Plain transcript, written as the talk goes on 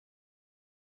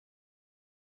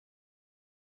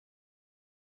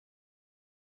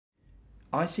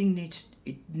I think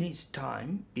it needs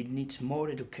time. It needs more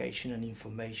education and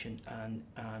information,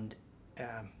 and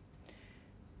um,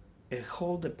 a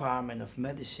whole department of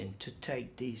medicine to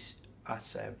take this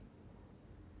as a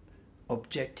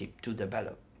objective to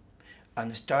develop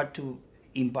and start to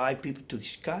invite people to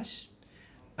discuss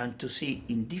and to see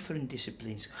in different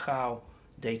disciplines how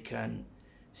they can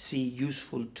see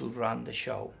useful to run the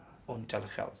show on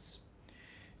telehealth.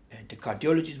 The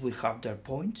cardiologists will have their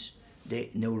points, the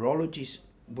neurologists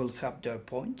will have their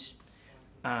points,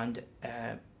 and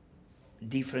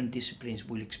different disciplines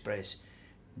will express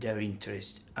their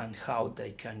interest and how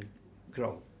they can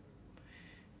grow.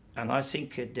 And I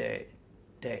think the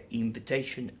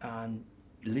invitation and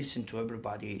listen to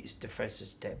everybody is the first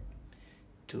step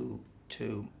to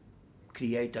to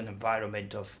create an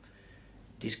environment of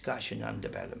discussion and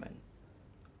development.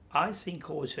 I think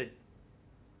also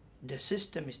the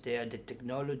system is there, the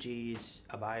technology is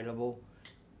available.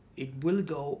 It will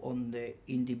go on the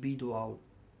individual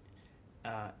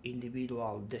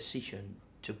decision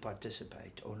to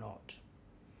participate or not.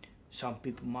 Some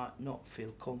people might not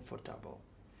feel comfortable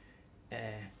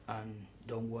and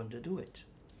don't want to do it.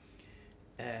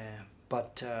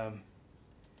 But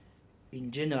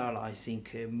in general, I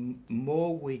think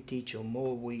more we teach or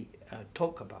more we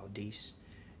talk about this,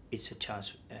 it's a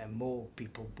chance more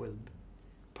people will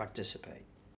participate.